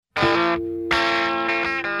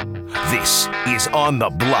This is On the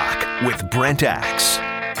Block with Brent Axe.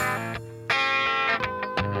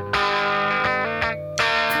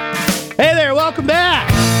 Hey there, welcome back.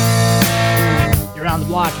 You're On the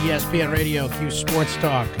Block, ESPN Radio,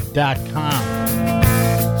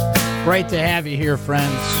 QSportsTalk.com. Great to have you here,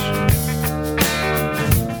 friends.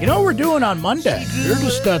 You know what we're doing on Monday? We were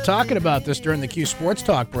just talking about this during the Q Sports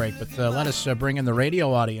Talk break, but let us bring in the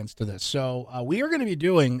radio audience to this. So we are going to be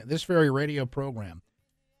doing this very radio program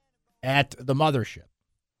at the mothership,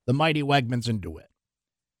 the Mighty Wegmans in DeWitt.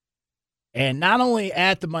 And not only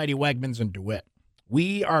at the Mighty Wegmans in DeWitt,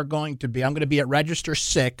 I'm going to be at Register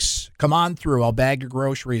 6. Come on through. I'll bag your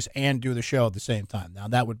groceries and do the show at the same time. Now,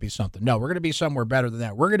 that would be something. No, we're going to be somewhere better than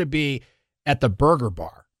that. We're going to be at the Burger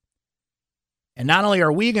Bar. And not only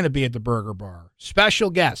are we going to be at the Burger Bar, special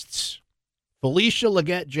guests, Felicia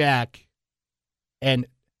Leggett-Jack and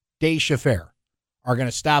Dave Schaffer are going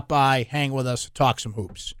to stop by, hang with us, talk some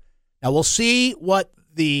hoops. Now, we'll see what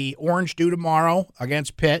the Orange do tomorrow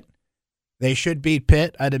against Pitt. They should beat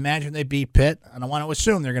Pitt. I'd imagine they beat Pitt. I don't want to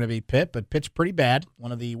assume they're going to beat Pitt, but Pitt's pretty bad,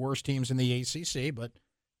 one of the worst teams in the ACC. But,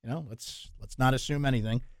 let's not assume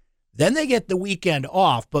anything. Then they get the weekend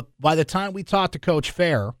off, but by the time we talk to Coach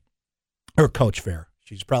Fair,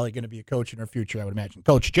 she's probably going to be a coach in her future, I would imagine,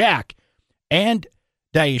 Coach Jack and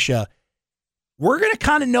Daisha, we're going to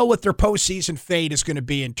kind of know what their postseason fate is going to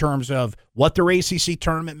be in terms of what their ACC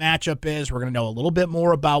tournament matchup is. We're going to know a little bit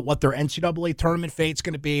more about what their NCAA tournament fate is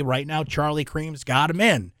going to be. Right now, Charlie Cream's got them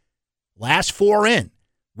in. Last four in.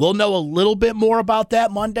 We'll know a little bit more about that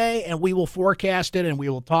Monday, and we will forecast it, and we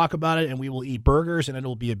will talk about it, and we will eat burgers, and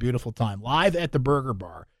it'll be a beautiful time. Live at the Burger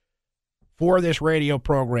Bar for this radio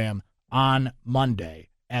program on Monday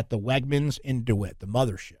at the Wegmans in DeWitt, the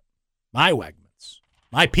mothership. My Wegmans.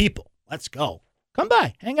 My people. Let's go. Come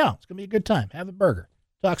by. Hang out. It's going to be a good time. Have a burger.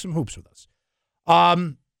 Talk some hoops with us.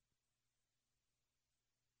 There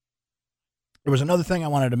was another thing I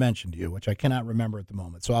wanted to mention to you, which I cannot remember at the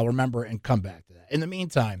moment, so I'll remember and come back to that. In the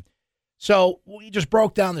meantime, so we just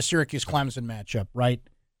broke down the Syracuse-Clemson matchup, right?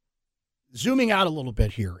 Zooming out a little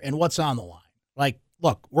bit here and what's on the line. Like,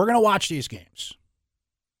 look, we're going to watch these games.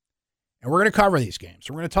 And we're going to cover these games.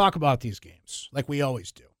 We're going to talk about these games like we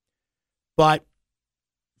always do. But,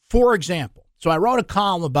 for example, so I wrote a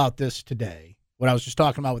column about this today, what I was just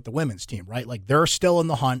talking about with the women's team, right? Like, they're still in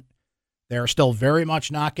the hunt. They're still very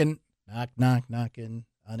much knocking on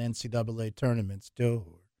NCAA tournaments door,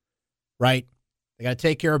 right? They got to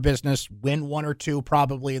take care of business, win one or two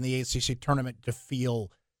probably in the ACC tournament to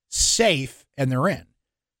feel safe, and they're in.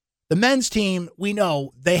 The men's team, we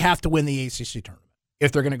know they have to win the ACC tournament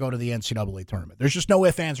if they're going to go to the NCAA tournament. There's just no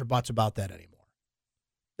ifs, ands, or buts about that anymore.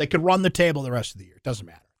 They could run the table the rest of the year. It doesn't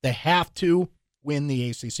matter. They have to win the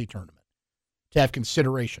ACC tournament to have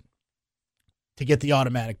consideration, to get the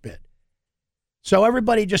automatic bid. So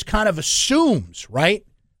everybody just kind of assumes, right?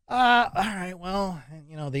 All right, well,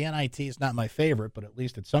 the NIT is not my favorite, but at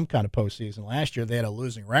least it's some kind of postseason. Last year they had a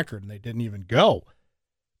losing record, and they didn't even go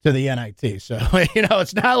to the NIT. So,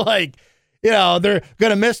 it's not like, they're going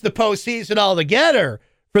to miss the postseason altogether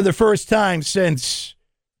for the first time since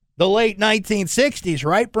the late 1960s,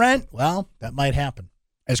 right, Brent? Well, that might happen.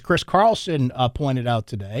 As Chris Carlson pointed out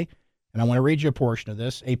today, and I want to read you a portion of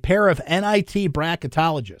this, a pair of NIT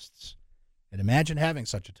bracketologists, and imagine having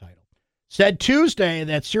such a title, said Tuesday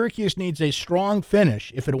that Syracuse needs a strong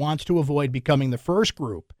finish if it wants to avoid becoming the first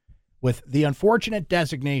group with the unfortunate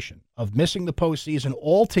designation of missing the postseason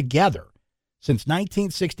altogether since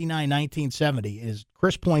 1969-1970. As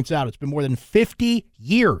Chris points out, it's been more than 50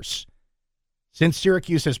 years since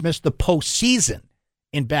Syracuse has missed the postseason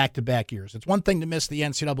in back-to-back years. It's one thing to miss the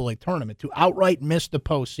NCAA tournament, to outright miss the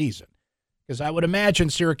postseason, because I would imagine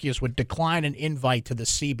Syracuse would decline an invite to the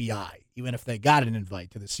CBI, even if they got an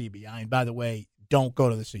invite to the CBI. And by the way, don't go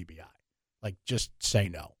to the CBI. Like, just say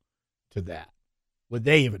no to that. Would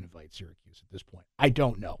they even invite Syracuse at this point? I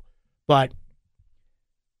don't know. But,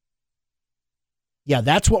 yeah,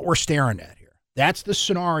 that's what we're staring at here. That's the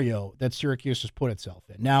scenario that Syracuse has put itself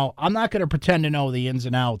in. Now, I'm not going to pretend to know the ins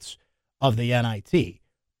and outs of the NIT,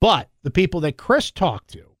 but the people that Chris talked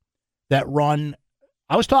to that run,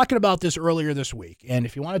 I was talking about this earlier this week, and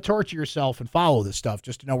if you want to torture yourself and follow this stuff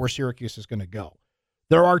just to know where Syracuse is going to go,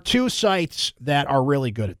 there are two sites that are really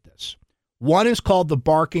good at this. One is called the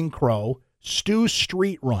Barking Crow. Stu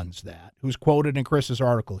Street runs that, who's quoted in Chris's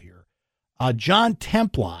article here. John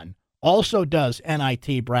Templon also does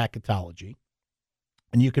NIT bracketology,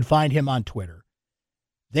 and you can find him on Twitter.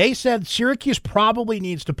 They said Syracuse probably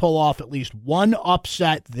needs to pull off at least one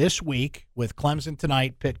upset this week, with Clemson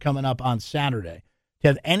tonight, Pitt coming up on Saturday, to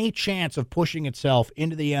have any chance of pushing itself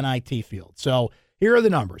into the NIT field. So Here are the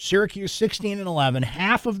numbers. Syracuse 16-11.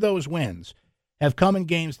 Half of those wins have come in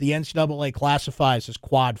games the NCAA classifies as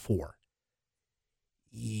Quad 4.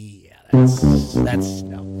 Yeah, that's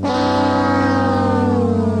no.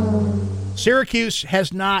 Syracuse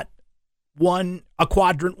has not won a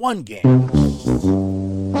Quadrant 1 game.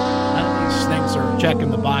 None of these things are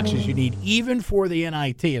checking the boxes you need, even for the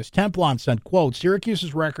NIT. As Templon said, quote,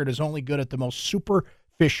 Syracuse's record is only good at the most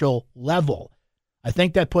superficial level. I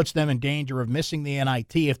think that puts them in danger of missing the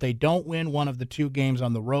NIT. If they don't win one of the 2 games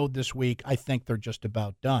on the road this week, I think they're just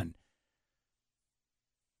about done.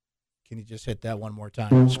 Can you just hit that one more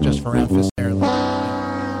time? It's just for emphasis there.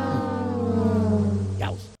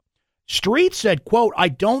 Street said, quote, I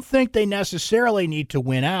don't think they necessarily need to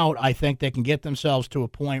win out. I think they can get themselves to a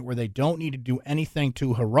point where they don't need to do anything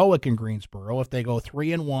too heroic in Greensboro. If they go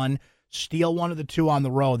 3-1, steal one of the 2 on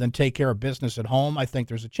the road, then take care of business at home, I think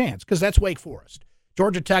there's a chance, because that's Wake Forest.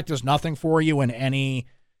 Georgia Tech does nothing for you in any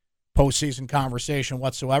postseason conversation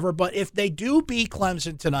whatsoever. But if they do beat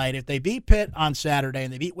Clemson tonight, if they beat Pitt on Saturday,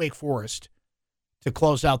 and they beat Wake Forest to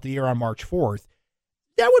close out the year on March 4th,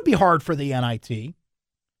 that would be hard for the NIT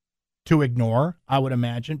to ignore, I would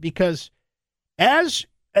imagine, because this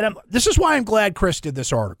is why I'm glad Chris did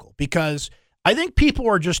this article, because I think people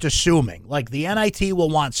are just assuming, like, the NIT will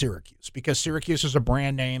want Syracuse because Syracuse is a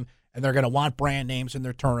brand name, and they're going to want brand names in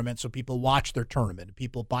their tournament, so people watch their tournament and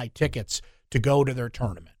people buy tickets to go to their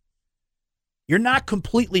tournament. You're not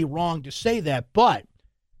completely wrong to say that, but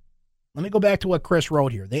let me go back to what Chris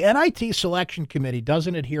wrote here. The NIT selection committee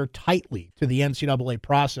doesn't adhere tightly to the NCAA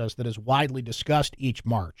process that is widely discussed each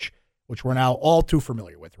March, which we're now all too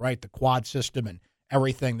familiar with, right? The quad system and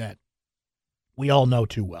everything that we all know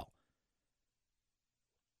too well.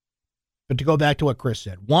 But to go back to what Chris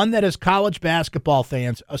said, one that is college basketball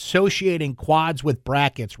fans associating quads with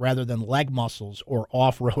brackets rather than leg muscles or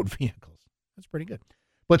off-road vehicles. That's pretty good.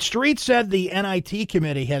 But Street said the NIT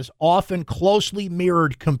committee has often closely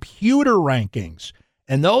mirrored computer rankings,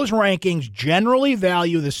 and those rankings generally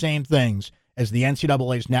value the same things as the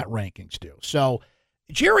NCAA's net rankings do. So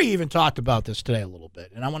Jerry even talked about this today a little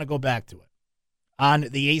bit, and I want to go back to it on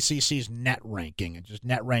the ACC's net ranking and just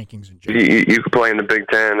net rankings in general. You could play in the Big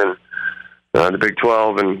Ten and the Big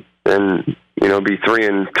 12 and be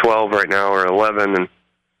 3-12 right now or 11 and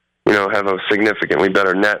have a significantly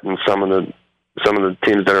better net than some of the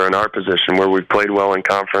teams that are in our position where we've played well in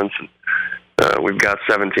conference. We've got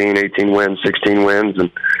 17, 18 wins, 16 wins,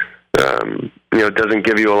 and it doesn't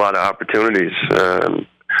give you a lot of opportunities.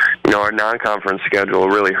 Our non-conference schedule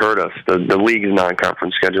really hurt us. The league's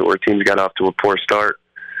non-conference schedule, where teams got off to a poor start.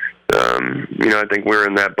 I think we're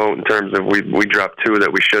in that boat in terms of we dropped 2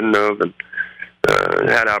 that we shouldn't have, and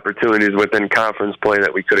had opportunities within conference play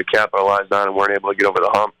that we could have capitalized on and weren't able to get over the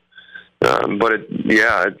hump. But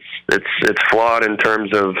it's flawed in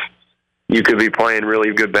terms of you could be playing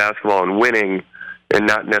really good basketball and winning, and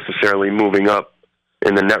not necessarily moving up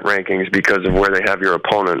in the net rankings because of where they have your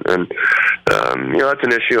opponent. And that's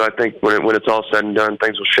an issue. I think when it's all said and done,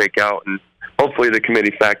 things will shake out, and hopefully the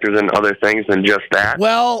committee factors in other things than just that.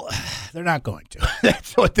 Well, they're not going to.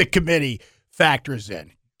 That's what the committee factors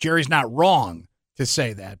in. Jerry's not wrong to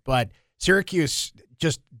say that, but Syracuse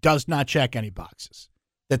just does not check any boxes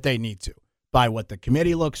that they need to, by what the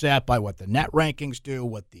committee looks at, by what the net rankings do,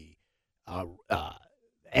 what the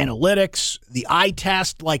analytics, the eye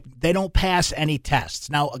test, like they don't pass any tests.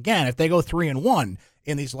 Now, again, if they go 3-1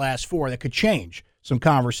 in these last 4, that could change some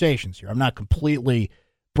conversations here. I'm not completely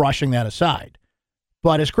brushing that aside.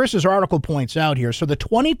 But as Chris's article points out here, so the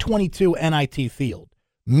 2022 NIT field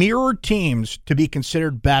mirrored teams to be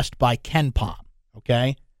considered best by KenPom,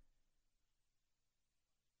 okay?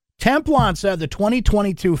 Templon said the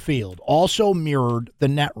 2022 field also mirrored the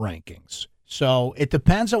net rankings. So it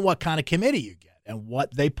depends on what kind of committee you get and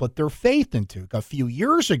what they put their faith into. A few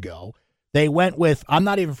years ago, they went with, I'm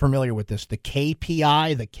not even familiar with this, the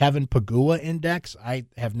KPI, the Kevin Pagua Index. I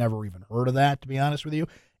have never even heard of that, to be honest with you.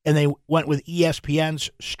 And they went with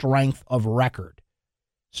ESPN's strength of record.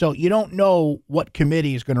 So you don't know what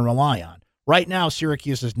committee is going to rely on. Right now,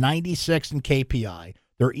 Syracuse is 96 in KPI.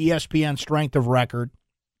 Their ESPN strength of record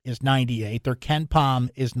is 98. Their KenPom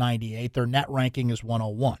is 98. Their net ranking is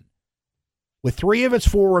 101. With 3 of its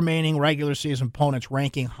 4 remaining regular season opponents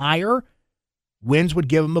ranking higher, wins would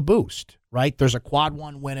give them a boost, right? There's a quad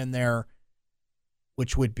 1 win in there,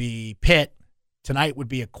 which would be Pitt. Tonight would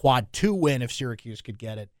be a quad 2 win if Syracuse could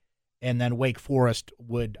get it. And then Wake Forest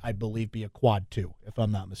would, I believe, be a quad 2, if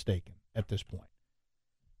I'm not mistaken, at this point.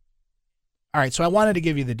 All right, so I wanted to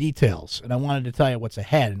give you the details, and I wanted to tell you what's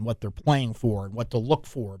ahead and what they're playing for and what to look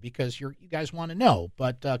for, because you guys want to know.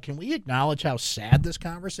 But can we acknowledge how sad this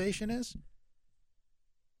conversation is?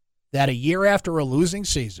 that a year after a losing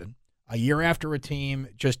season, a year after a team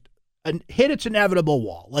just hit its inevitable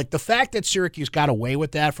wall, like the fact that Syracuse got away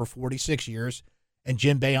with that for 46 years and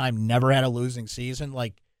Jim Boeheim never had a losing season,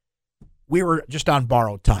 like we were just on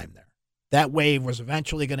borrowed time there. That wave was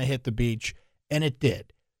eventually going to hit the beach, and it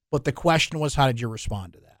did. But the question was, how did you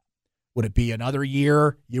respond to that? Would it be another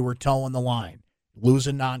year you were towing the line,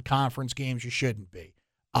 losing non-conference games you shouldn't be,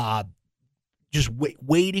 just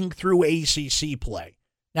wading through ACC play?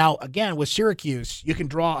 Now, again, with Syracuse, you can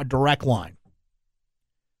draw a direct line.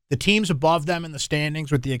 The teams above them in the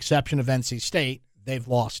standings, with the exception of NC State, they've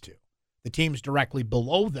lost to. The teams directly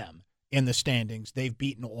below them in the standings, they've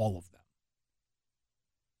beaten all of them.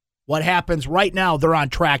 What happens right now, they're on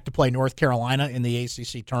track to play North Carolina in the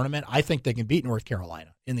ACC tournament. I think they can beat North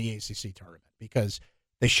Carolina in the ACC tournament because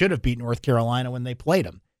they should have beat North Carolina when they played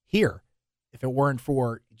them here if it weren't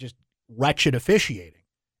for just wretched officiating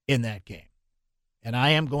in that game. And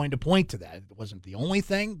I am going to point to that. It wasn't the only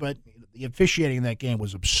thing, but the officiating in that game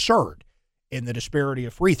was absurd in the disparity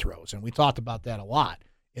of free throws. And we talked about that a lot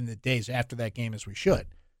in the days after that game, as we should.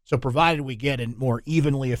 So provided we get a more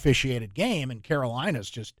evenly officiated game, and Carolina's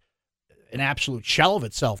just an absolute shell of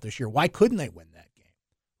itself this year, why couldn't they win that game,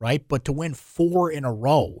 right? But to win 4 in a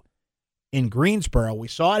row in Greensboro, we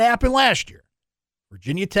saw it happen last year.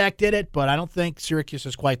 Virginia Tech did it, but I don't think Syracuse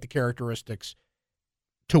has quite the characteristics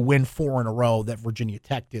to win 4 in a row that Virginia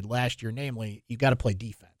Tech did last year. Namely, you got to play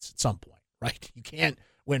defense at some point, right? You can't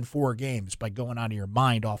win 4 games by going out of your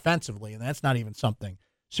mind offensively, and that's not even something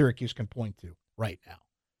Syracuse can point to right now.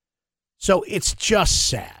 So it's just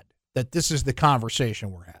sad that this is the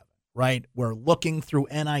conversation we're having, right? We're looking through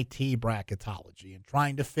NIT bracketology and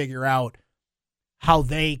trying to figure out how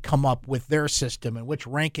they come up with their system and which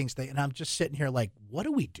rankings and I'm just sitting here like, what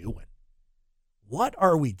are we doing? What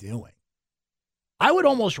are we doing? I would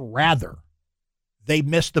almost rather they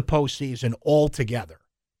miss the postseason altogether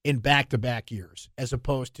in back-to-back years as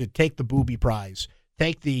opposed to take the booby prize,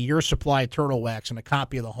 take the year supply of turtle wax and a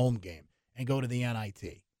copy of the home game and go to the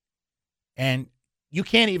NIT. And you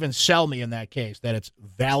can't even sell me in that case that it's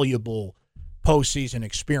valuable postseason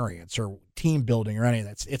experience or team building or any of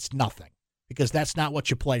that. It's nothing because that's not what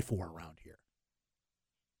you play for around here.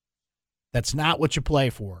 That's not what you play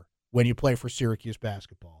for when you play for Syracuse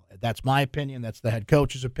basketball. That's my opinion. That's the head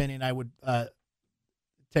coach's opinion. I would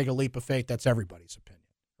take a leap of faith. That's everybody's opinion,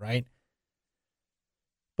 right?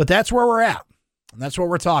 But that's where we're at, and that's what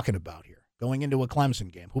we're talking about here, going into a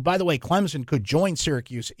Clemson game, who, by the way, Clemson could join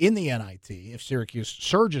Syracuse in the NIT if Syracuse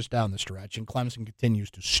surges down the stretch and Clemson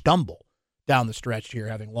continues to stumble down the stretch here,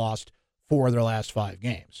 having lost 4 of their last 5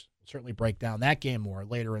 games. We'll certainly break down that game more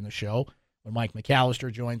later in the show when Mike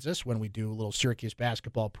McAllister joins us, when we do a little Syracuse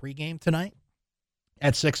basketball pregame tonight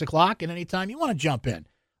at 6 o'clock. And anytime you want to jump in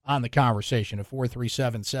on the conversation at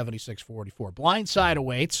 437-7644. Blindside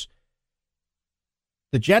awaits.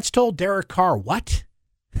 The Jets told Derek Carr what?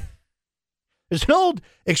 There's an old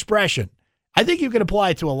expression. I think you can apply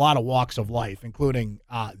it to a lot of walks of life, including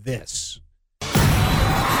this.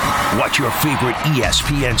 Watch your favorite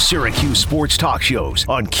ESPN Syracuse sports talk shows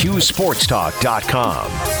on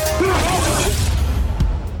QSportsTalk.com.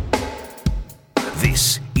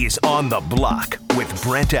 This is On the Block with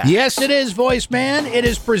Brent Axe. Yes, it is, Voice Man. It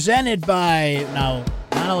is presented by, now,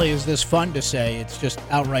 not only is this fun to say, it's just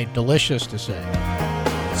outright delicious to say,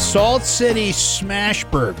 Salt City Smash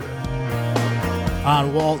Burger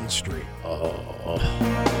on Walton Street. Oh,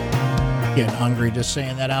 getting hungry just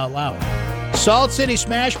saying that out loud. Salt City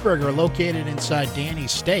Smash Burger, located inside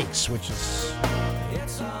Danny's Steaks, which is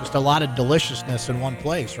just a lot of deliciousness in one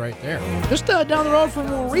place right there. Just down the road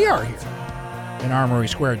from where we are here in Armory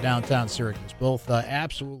Square, downtown Syracuse. Both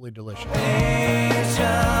absolutely delicious.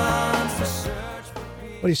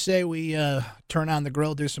 What do you say we turn on the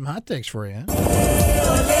grill, do some hot takes for you, huh?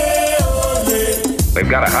 We've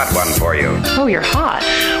got a hot one for you. Oh, you're hot.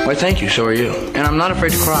 Why, thank you. So are you. And I'm not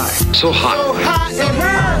afraid to cry. So hot. So hot it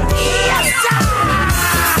hurts. Yes,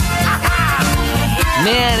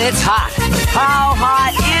 man, it's hot. How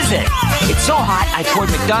hot is it? It's so hot, I poured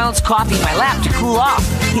McDonald's coffee in my lap to cool off.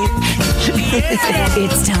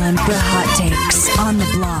 It's time for Hot Takes on the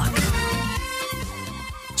Block.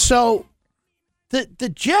 So, the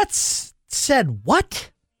Jets said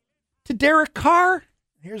what to Derek Carr?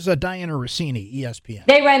 Here's Diana Rossini, ESPN.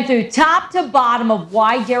 They ran through top to bottom of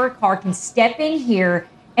why Derek Carr can step in here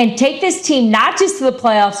and take this team not just to the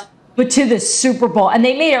playoffs, but to the Super Bowl. And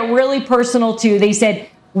they made it really personal, too. They said,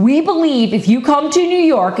 we believe if you come to New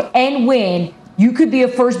York and win, you could be a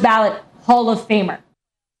first ballot Hall of Famer.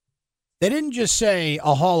 They didn't just say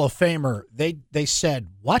a Hall of Famer. They said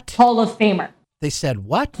what? Hall of Famer. They said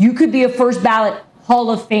what? You could be a first ballot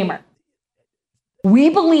Hall of Famer. We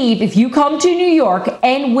believe if you come to New York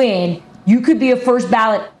and win, you could be a first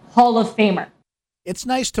ballot Hall of Famer. It's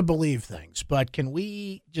nice to believe things, but can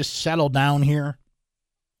we just settle down here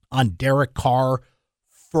on Derek Carr,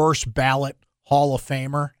 first ballot Hall of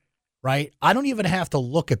Famer, right? I don't even have to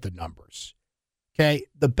look at the numbers, okay?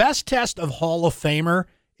 The best test of Hall of Famer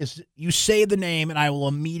is you say the name and I will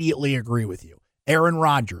immediately agree with you. Aaron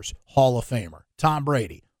Rodgers, Hall of Famer. Tom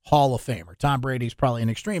Brady, Hall of Famer. Tom Brady's probably an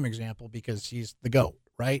extreme example because he's the GOAT,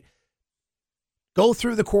 right? Go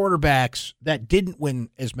through the quarterbacks that didn't win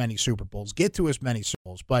as many Super Bowls, get to as many Super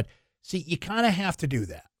Bowls, but see, you kind of have to do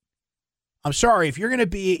that. I'm sorry, if you're going to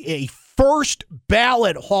be a first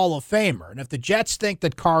ballot Hall of Famer, and if the Jets think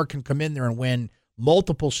that Carr can come in there and win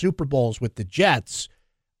multiple Super Bowls with the Jets,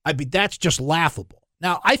 I mean, that's just laughable.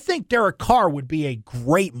 Now, I think Derek Carr would be a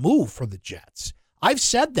great move for the Jets. I've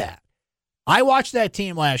said that. I watched that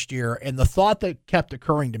team last year, and the thought that kept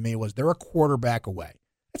occurring to me was they're a quarterback away.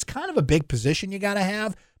 It's kind of a big position you got to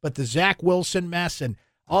have, but the Zach Wilson mess and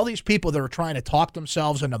all these people that are trying to talk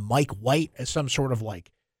themselves into Mike White as some sort of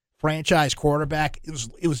like franchise quarterback, it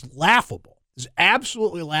was laughable. It was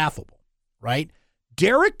absolutely laughable, right?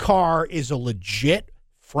 Derek Carr is a legit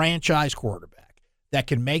franchise quarterback that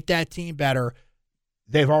can make that team better.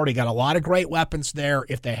 They've already got a lot of great weapons there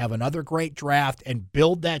if they have another great draft and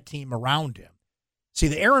build that team around him. See,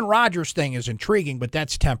 the Aaron Rodgers thing is intriguing, but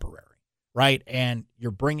that's temporary, right? And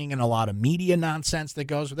you're bringing in a lot of media nonsense that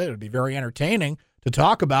goes with it. It would be very entertaining to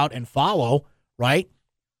talk about and follow, right?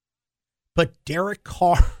 But Derek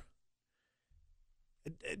Carr,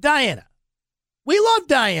 Diana, we love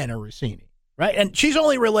Diana Rossini, right? And she's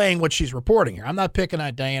only relaying what she's reporting here. I'm not picking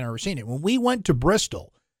on Diana Rossini. When we went to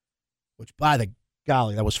Bristol, which by the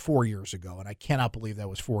golly, that was 4 years ago, and I cannot believe that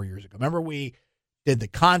was 4 years ago. Remember we did the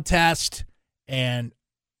contest, and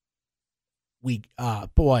we,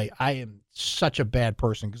 boy, I am such a bad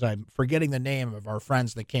person because I'm forgetting the name of our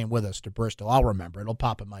friends that came with us to Bristol. I'll remember. It'll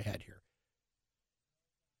pop in my head here.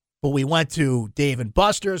 But we went to Dave and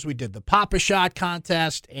Buster's. We did the Pop-A-Shot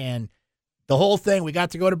contest, and the whole thing, we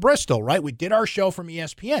got to go to Bristol, right? We did our show from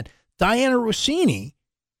ESPN. Diana Rossini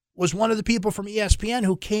was one of the people from ESPN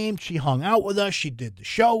who came. She hung out with us. She did the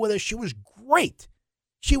show with us. She was great.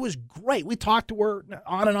 She was great. We talked to her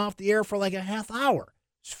on and off the air for like a half hour.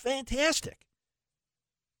 It's fantastic.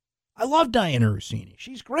 I love Diana Rossini.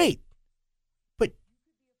 She's great. But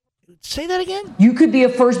say that again? You could be a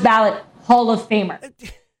first ballot Hall of Famer.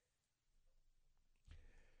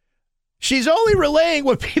 She's only relaying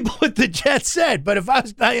what people at the Jets said. But if I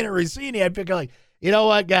was Diana Rossini, I'd pick like, you know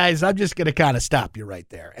what, guys, I'm just going to kind of stop you right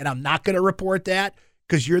there. And I'm not going to report that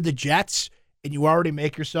because you're the Jets and you already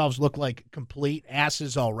make yourselves look like complete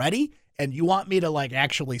asses already. And you want me to like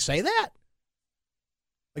actually say that?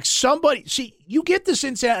 Like somebody, see, you get this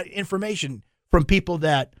inside information from people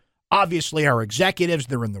that obviously are executives.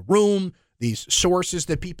 They're in the room. These sources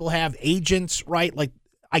that people have, agents, right? Like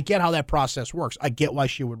I get how that process works. I get why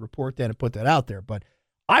she would report that and put that out there. But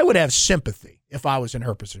I would have sympathy if I was in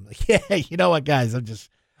her position. Like, yeah, you know what, guys, I'm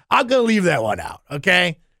going to leave that one out,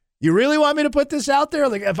 okay? You really want me to put this out there?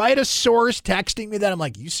 Like, if I had a source texting me that, I'm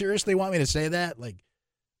like, you seriously want me to say that? Like,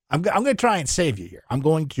 I'm going to try and save you here. I'm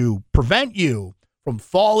going to prevent you from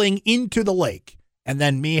falling into the lake and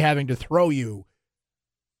then me having to throw you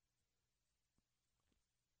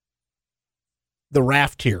the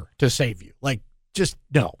raft here to save you. Like, just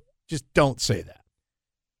don't say that.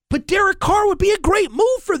 But Derek Carr would be a great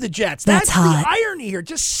move for the Jets. That's the irony here.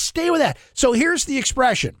 Just stay with that. So here's the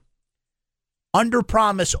expression. Under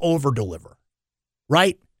promise, over deliver.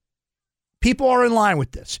 Right? People are in line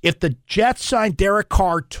with this. If the Jets signed Derek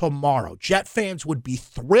Carr tomorrow, Jet fans would be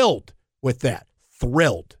thrilled with that.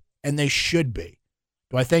 Thrilled. And they should be.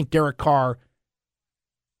 Do I think Derek Carr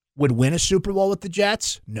would win a Super Bowl with the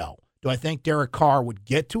Jets? No. Do I think Derek Carr would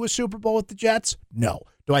get to a Super Bowl with the Jets? No.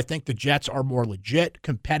 Do I think the Jets are more legit,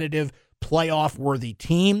 competitive, playoff-worthy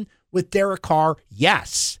team with Derek Carr?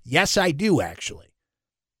 Yes. Yes, I do, actually.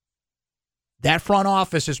 That front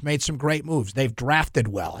office has made some great moves. They've drafted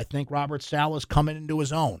well. I think Robert Saleh's coming into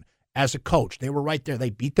his own as a coach. They were right there.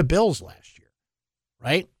 They beat the Bills last year,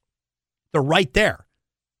 right? They're right there.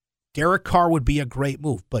 Derek Carr would be a great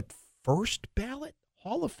move, but first ballot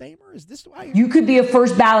Hall of Famer? Is this why you could be a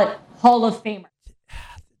first ballot Hall of Famer?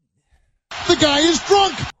 The guy is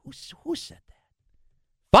drunk. Who said that?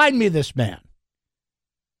 Find me this man.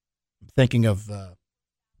 I'm thinking of The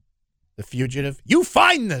Fugitive. You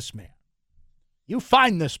find this man. You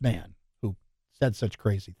find this man who said such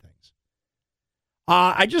crazy things.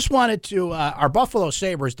 I just wanted to, our Buffalo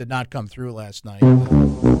Sabres did not come through last night. A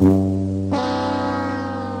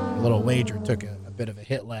little wager took a bit of a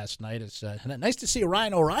hit last night. It's nice to see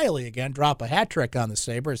Ryan O'Reilly again drop a hat trick on the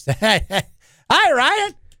Sabres. Hi,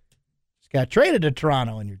 Ryan. Just got traded to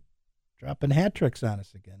Toronto, and you're dropping hat tricks on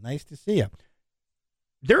us again. Nice to see you.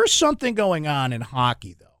 There's something going on in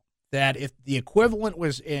hockey, though, that if the equivalent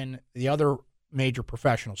was in the other major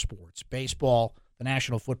professional sports, baseball, the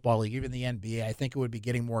National Football League, even the NBA, I think it would be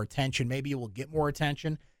getting more attention. Maybe it will get more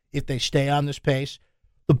attention if they stay on this pace.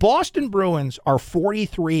 The Boston Bruins are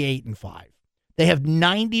 43-8-5. They have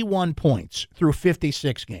 91 points through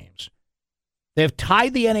 56 games. They have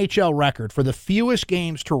tied the NHL record for the fewest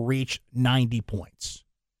games to reach 90 points,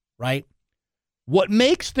 right? What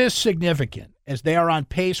makes this significant is they are on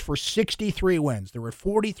pace for 63 wins. They're at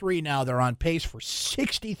 43 now. They're on pace for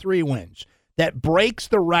 63 wins. That breaks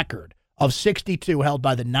the record of 62 held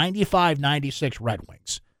by the 95-96 Red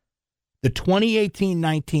Wings. The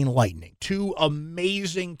 2018-19 Lightning, two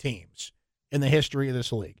amazing teams in the history of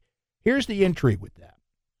this league. Here's the intrigue with that.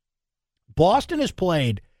 Boston has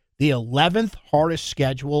played the 11th hardest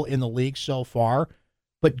schedule in the league so far,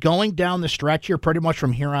 but going down the stretch here, pretty much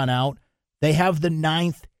from here on out, they have the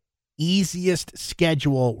 9th easiest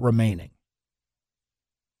schedule remaining.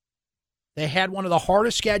 They had one of the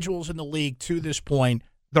hardest schedules in the league to this point.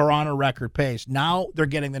 They're on a record pace. Now they're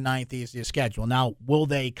getting the 9th easiest schedule. Now, will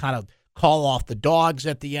they kind of call off the dogs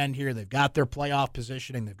at the end here? They've got their playoff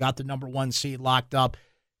positioning. They've got the number 1 seed locked up.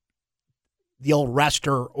 The old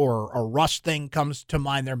rester or a rust thing comes to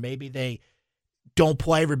mind there. Maybe they don't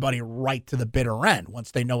play everybody right to the bitter end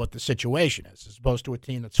once they know what the situation is, as opposed to a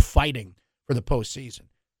team that's fighting for the postseason.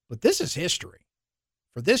 But this is history.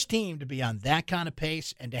 For this team to be on that kind of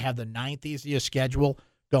pace and to have the 9th easiest schedule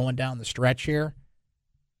going down the stretch here,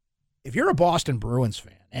 if you're a Boston Bruins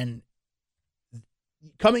fan and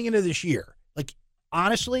coming into this year, like,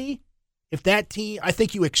 honestly, if that team, I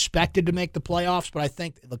think you expected to make the playoffs, but I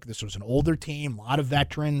think, look, this was an older team, a lot of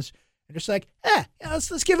veterans, and just like,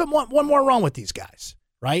 let's give them one more run with these guys,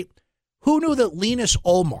 right? Who knew that Linus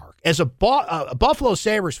Ullmark, as a Buffalo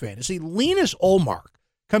Sabres fan, to see Linus Ullmark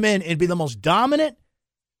come in and be the most dominant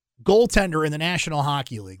goaltender in the National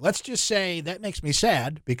Hockey League? Let's just say that makes me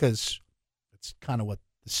sad because it's kind of what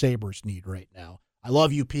the Sabres need right now. I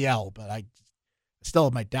love UPL, but I still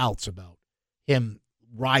have my doubts about him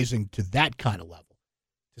rising to that kind of level.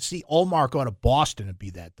 To see Ullmark go to Boston and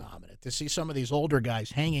be that dominant, to see some of these older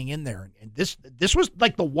guys hanging in there, and this was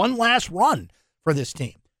like the one last run for this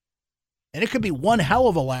team. And it could be one hell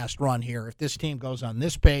of a last run here if this team goes on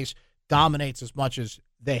this pace, dominates as much as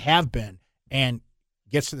they have been, and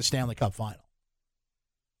gets to the Stanley Cup final.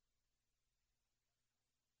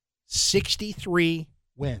 63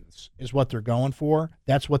 wins is what they're going for.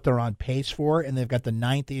 That's what they're on pace for, and they've got the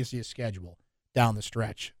 9th easiest schedule down the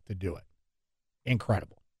stretch to do it.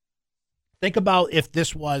 Incredible. Think about if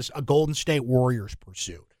this was a Golden State Warriors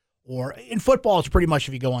pursuit. Or in football, it's pretty much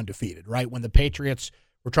if you go undefeated, right? When the Patriots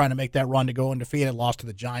were trying to make that run to go undefeated, lost to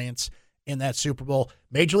the Giants in that Super Bowl.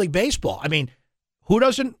 Major League Baseball. I mean, who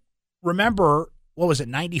doesn't remember, what was it,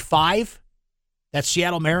 95? That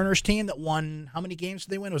Seattle Mariners team that won, how many games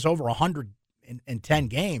did they win? It was over 110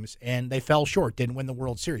 games, and they fell short, didn't win the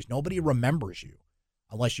World Series. Nobody remembers you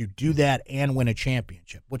unless you do that and win a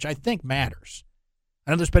championship, which I think matters.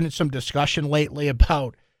 I know there's been some discussion lately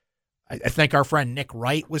about, I think our friend Nick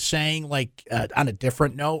Wright was saying, like, on a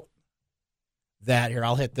different note, that, here,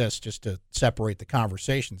 I'll hit this just to separate the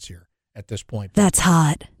conversations here at this point. That's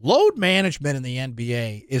hot. Load management in the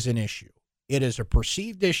NBA is an issue. It is a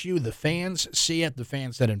perceived issue. The fans see it, the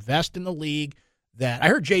fans that invest in the league. That I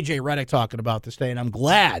heard J.J. Redick talking about this day, and I'm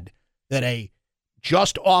glad that a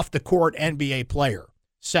just off-the-court NBA player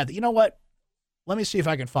said that, you know what, let me see if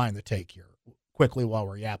I can find the take here quickly while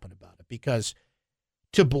we're yapping about it, because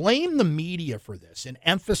to blame the media for this and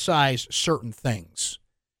emphasize certain things,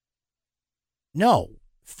 no,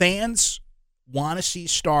 fans want to see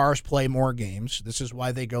stars play more games. This is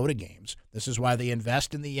why they go to games. This is why they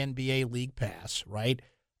invest in the NBA League Pass, right?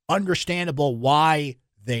 Understandable why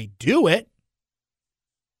they do it.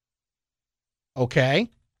 Okay,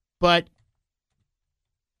 but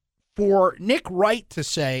for Nick Wright to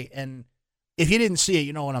say, and if you didn't see it,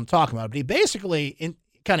 you know what I'm talking about, but he basically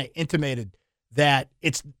kind of intimated that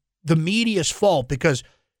it's the media's fault because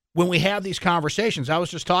when we have these conversations, I was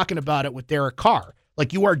just talking about it with Derek Carr,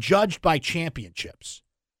 like, you are judged by championships.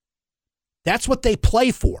 That's what they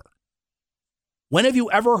play for. When have you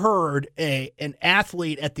ever heard an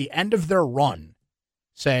athlete at the end of their run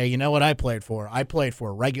say, you know what I played for? I played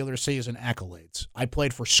for regular season accolades. I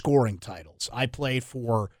played for scoring titles. I played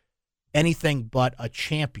for anything but a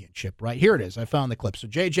championship, right? Here it is. I found the clip. So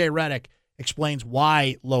J.J. Redick explains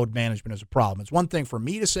why load management is a problem. It's one thing for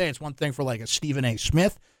me to say. It's one thing for like a Stephen A.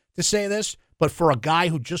 Smith to say this. But for a guy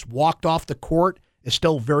who just walked off the court, is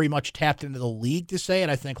still very much tapped into the league to say it,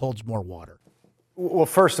 I think holds more water. Well,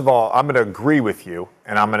 first of all, I'm going to agree with you,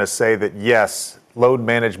 and I'm going to say that, yes, load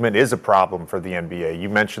management is a problem for the NBA. You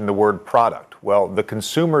mentioned the word product. Well, the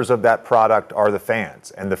consumers of that product are the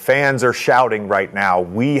fans, and the fans are shouting right now,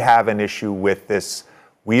 we have an issue with this.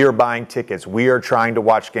 We are buying tickets. We are trying to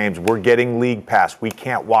watch games. We're getting league pass. We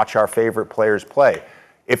can't watch our favorite players play.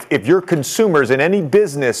 If your consumers in any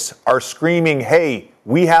business are screaming, hey,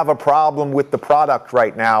 we have a problem with the product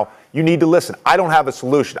right now, you need to listen. I don't have a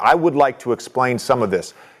solution. I would like to explain some of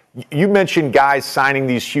this. You mentioned guys signing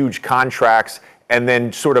these huge contracts and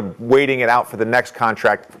then sort of waiting it out for the next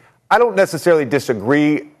contract. I don't necessarily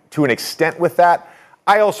disagree to an extent with that.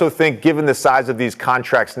 I also think, given the size of these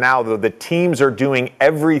contracts now, though, the teams are doing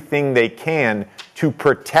everything they can to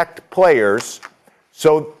protect players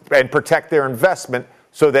and protect their investment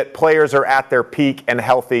so that players are at their peak and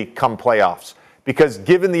healthy come playoffs. Because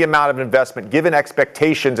given the amount of investment, given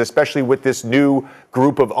expectations, especially with this new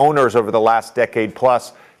group of owners over the last decade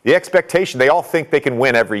plus, the expectation, they all think they can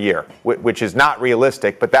win every year, which is not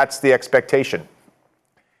realistic, but that's the expectation.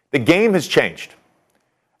 The game has changed.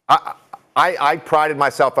 I prided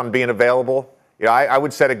myself on being available. You know, I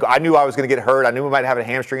would set I knew I was going to get hurt. I knew we might have a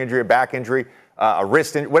hamstring injury, a back injury, a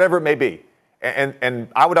wrist injury, whatever it may be. And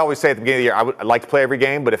I would always say at the beginning of the year, I'd like to play every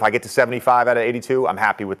game, but if I get to 75 out of 82, I'm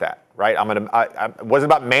happy with that, right? It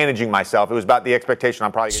wasn't about managing myself. It was about the expectation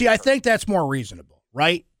I'm probably going to I think that's more reasonable,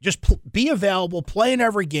 right? Just be available, play in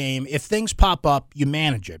every game. If things pop up, you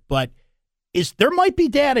manage it. But there might be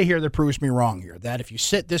data here that proves me wrong here, that if you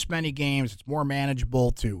sit this many games, it's more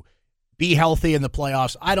manageable to be healthy in the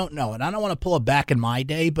playoffs. I don't know. And I don't want to pull it back in my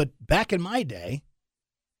day, but back in my day,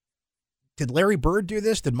 did Larry Bird do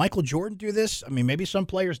this? Did Michael Jordan do this? I mean, maybe some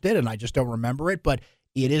players did, and I just don't remember it, but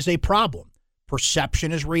it is a problem.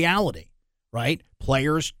 Perception is reality, right?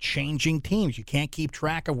 Players changing teams. You can't keep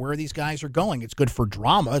track of where these guys are going. It's good for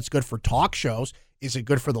drama. It's good for talk shows. Is it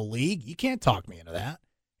good for the league? You can't talk me into that.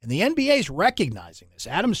 And the NBA is recognizing this.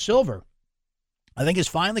 Adam Silver, I think, has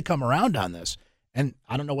finally come around on this, and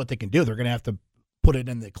I don't know what they can do. They're going to have to put it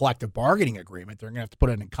in the collective bargaining agreement. They're going to have to put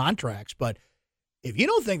it in contracts, but if you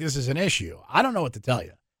don't think this is an issue, I don't know what to tell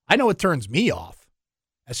you. I know it turns me off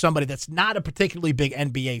as somebody that's not a particularly big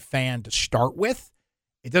NBA fan to start with.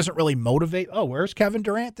 It doesn't really motivate. Oh, where's Kevin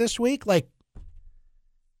Durant this week? Like,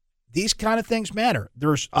 these kind of things matter.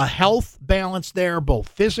 There's a health balance there, both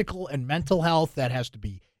physical and mental health, that has to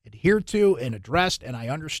be adhered to and addressed, and I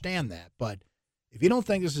understand that. But if you don't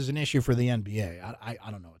think this is an issue for the NBA, I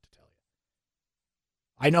don't know what to tell you.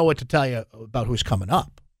 I know what to tell you about who's coming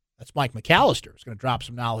up. That's Mike McAllister. He's going to drop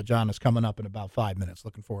some knowledge on us coming up in about 5 minutes.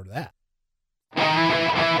 Looking forward to that.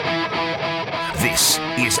 This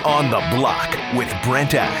is On the Block with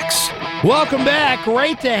Brent Axe. Welcome back.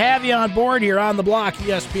 Great to have you on board here on the block.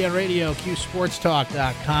 ESPN Radio,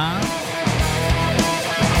 QSportsTalk.com.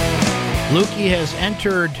 Lukey has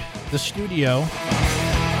entered the studio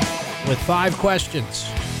with 5 questions.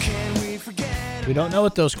 We don't know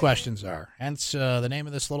what those questions are, hence the name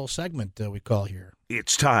of this little segment we call here.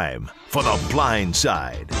 It's time for The Blind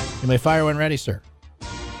Side. You may fire when ready, sir.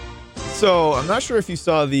 So, I'm not sure if you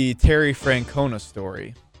saw the Terry Francona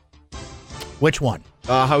story. Which one?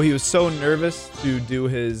 How he was so nervous to do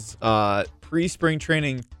his pre-spring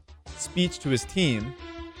training speech to his team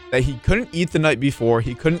that he couldn't eat the night before,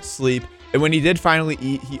 he couldn't sleep, and when he did finally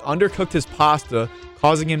eat, he undercooked his pasta,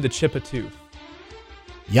 causing him to chip a tooth.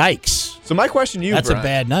 Yikes. So my question to you, That's Brent, a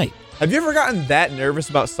bad night. Have you ever gotten that nervous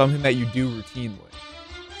about something that you do routinely?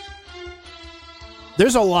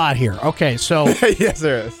 There's a lot here. Okay, so yes,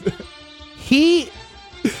 there is. He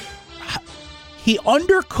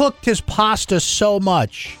undercooked his pasta so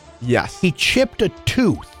much. Yes. He chipped a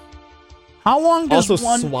tooth. How long does also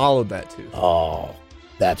one... swallowed that tooth. Oh,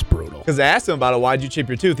 that's brutal. Because I asked him about it. Why'd you chip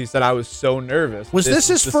your tooth? He said, I was so nervous. Was this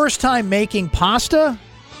his first time making pasta?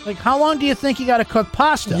 Like, how long do you think you got to cook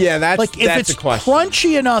pasta? Yeah, that's like, if it's a question.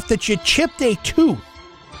 Crunchy enough that you chipped a tooth,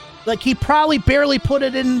 like he probably barely put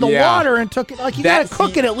it in the water and took it. Like, you got to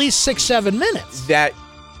cook it at least 6-7 minutes. The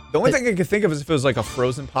only thing I could think of is if it was like a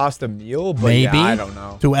frozen pasta meal, but maybe yeah, I don't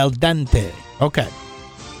know. To al dente. Okay.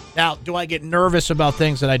 Now, do I get nervous about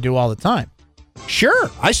things that I do all the time? Sure.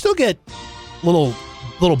 I still get little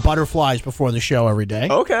butterflies before the show every day.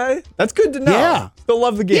 Okay. That's good to know. Yeah. Still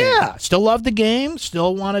love the game. Yeah. Still love the game.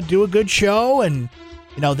 Still want to do a good show. And,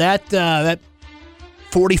 you know, that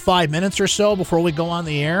 45 minutes or so before we go on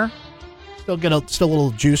the air, still a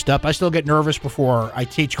little juiced up. I still get nervous before I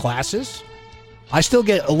teach classes. I still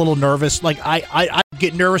get a little nervous. Like I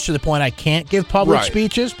get nervous to the point I can't give public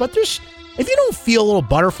speeches. But if you don't feel little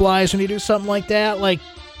butterflies when you do something like that, like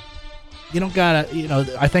you don't gotta,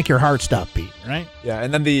 I think your heart stopped beating, right? Yeah,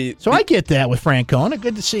 and then So I get that with Francona.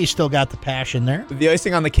 Good to see he still got the passion there. The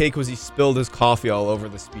icing on the cake was he spilled his coffee all over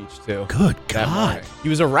the speech too. Good God, he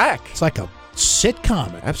was a wreck. It's like a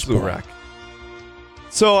sitcom. Absolute wreck.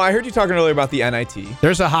 So I heard you talking earlier about the NIT.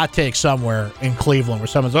 There's a hot take somewhere in Cleveland where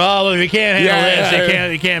someone's, well, we can't handle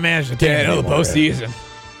this. You can't manage the team. Can't handle the postseason.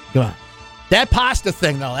 Come on. That pasta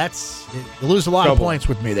thing, though, you lose a lot of points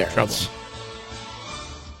with me there. Trouble.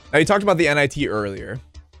 Now, you talked about the NIT earlier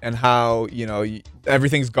and how,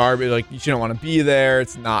 everything's garbage. Like, you shouldn't want to be there.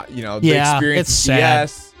 It's not, the experience it's is sad.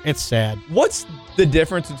 BS. It's sad. What's the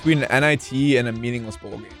difference between an NIT and a meaningless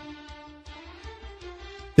bowl game?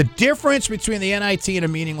 The difference between the NIT and a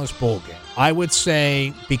meaningless bowl game, I would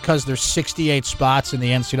say, because there's 68 spots in the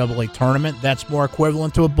NCAA tournament, that's more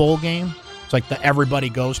equivalent to a bowl game. It's like the everybody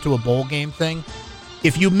goes to a bowl game thing.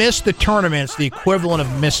 If you miss the tournament, it's the equivalent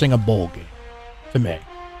of missing a bowl game to me.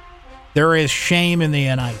 There is shame in the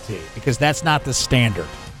NIT because that's not the standard,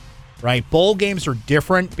 right? Bowl games are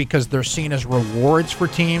different because they're seen as rewards for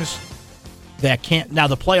teams that can't. Now,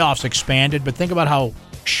 the playoffs expanded, but think about how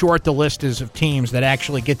short the list is of teams that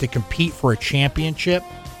actually get to compete for a championship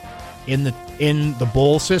in the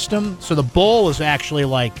bowl system. So the bowl is actually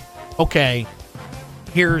like, okay,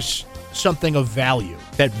 here's something of value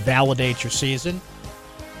that validates your season.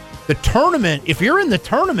 The tournament, if you're in the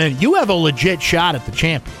tournament, you have a legit shot at the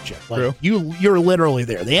championship. Like, you're literally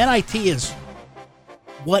there. The NIT is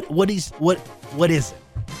what is it?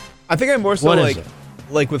 I think I'm more so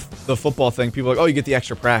like with the football thing, people are like, oh, you get the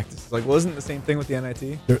extra practice. It's like, well, isn't it the same thing with the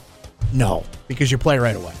NIT? No, because you play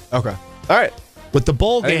right away. Okay. All right. With the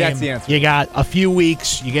bowl game, that's the answer. You got a few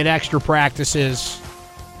weeks, you get extra practices.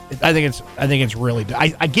 I think it's really.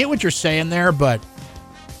 I get what you're saying there, but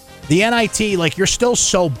the NIT, like, you're still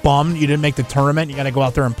so bummed you didn't make the tournament. You got to go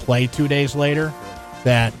out there and play 2 days later.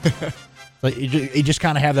 That like, you just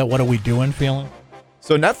kind of have that "what are we doing" feeling.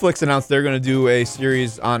 So Netflix announced they're going to do a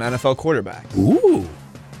series on NFL quarterbacks. Ooh.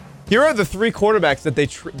 Here are the 3 quarterbacks that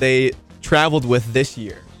they traveled with this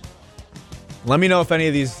year. Let me know if any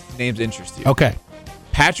of these names interest you. Okay.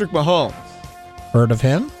 Patrick Mahomes. Heard of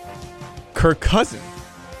him? Kirk Cousins.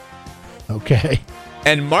 Okay.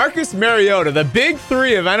 And Marcus Mariota, the big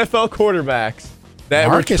 3 of NFL quarterbacks that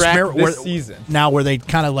were tracked this season. Now, were they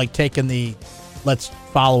kind of like taking the let's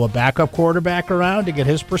follow a backup quarterback around to get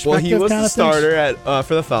his perspective? Well, he was kind the of starter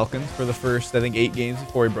for the Falcons for the first, I think, 8 games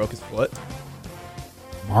before he broke his foot.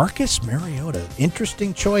 Marcus Mariota.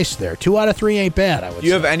 Interesting choice there. 2 out of 3 ain't bad, I would say. Do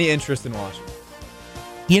you have any interest in watching?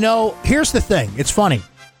 Here's the thing. It's funny.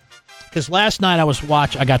 Because last night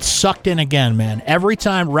I got sucked in again, man. Every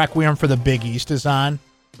time Requiem for the Big East is on,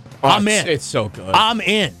 I'm in. It's so good. I'm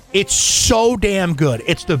in. It's so damn good.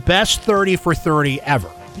 It's the best 30 for 30 ever.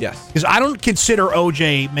 Yes. Because I don't consider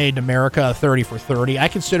OJ Made in America a 30 for 30. I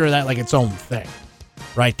consider that like its own thing,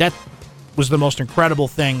 right? That was the most incredible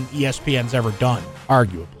thing ESPN's ever done,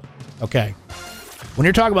 arguably. Okay? When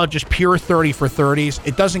you're talking about just pure 30 for 30s,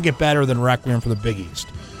 it doesn't get better than Requiem for the Big East.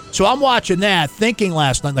 So I'm watching that, thinking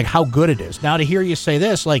last night, like, how good it is. Now to hear you say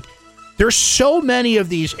this, like, there's so many of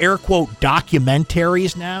these air quote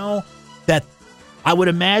documentaries now that I would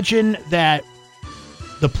imagine that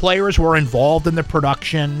the players were involved in the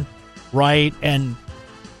production, right? And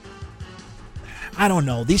I don't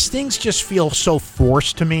know. These things just feel so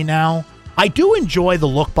forced to me now. I do enjoy the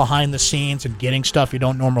look behind the scenes and getting stuff you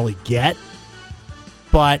don't normally get,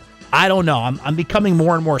 but I don't know. I'm becoming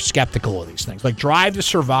more and more skeptical of these things. Like Drive to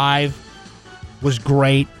Survive was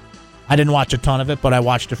great. I didn't watch a ton of it, but I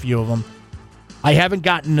watched a few of them. I haven't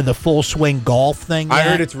gotten to the Full Swing Golf thing yet. I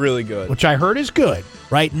heard it's really good. Which I heard is good,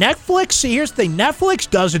 right? Netflix, see, here's the thing. Netflix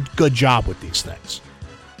does a good job with these things.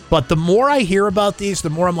 But the more I hear about these, the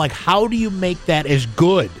more I'm like, how do you make that as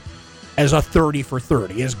good as a 30 for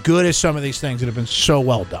 30? As good as some of these things that have been so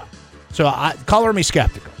well done. So color me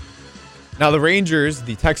skeptical. Now,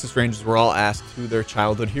 the Texas Rangers were all asked who their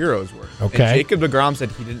childhood heroes were. Okay. And Jacob deGrom said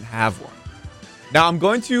he didn't have one. Now, I'm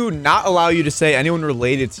going to not allow you to say anyone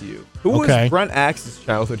related to you. Who was Brent Axe's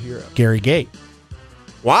childhood hero? Gary Gait.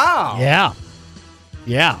 Wow.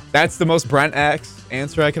 Yeah. That's the most Brent Axe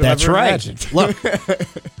answer I could have ever imagined. Look,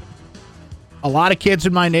 a lot of kids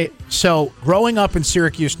in my so growing up in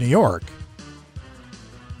Syracuse, New York,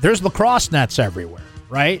 there's lacrosse nets everywhere,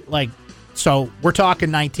 right? Like, so we're talking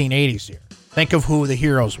 1980s here. Think of who the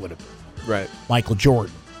heroes would have been. Right. Michael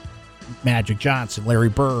Jordan, Magic Johnson, Larry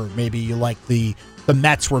Bird. Maybe you like the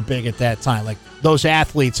Mets were big at that time, like those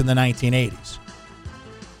athletes in the 1980s.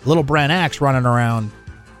 little Brent Axe running around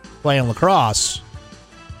playing lacrosse.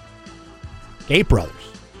 Gate brothers.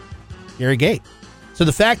 Gary Gate. So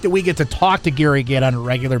the fact that we get to talk to Gary Gate on a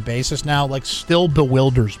regular basis now, like, still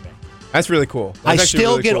bewilders me. That's really cool. I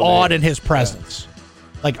still get awed in his presence. Yeah.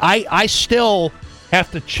 Like, I still have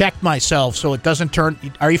to check myself so it doesn't turn.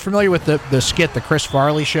 Are you familiar with the skit, The Chris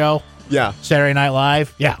Farley Show? Yeah. Saturday Night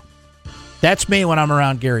Live? Yeah. That's me when I'm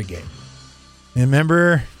around Gary Gate.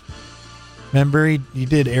 Remember he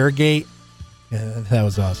did Airgate? Yeah, that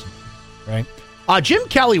was awesome. Right? Jim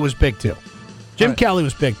Kelly was big, too. Kelly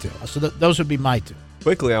was big, too. So those would be my two.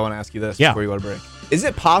 Quickly, I want to ask you this before you go to break. Is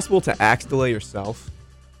it possible to axe delay yourself?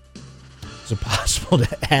 Is it possible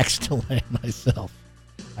to axe delay myself?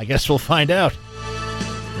 I guess we'll find out.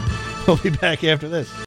 We'll be back after this.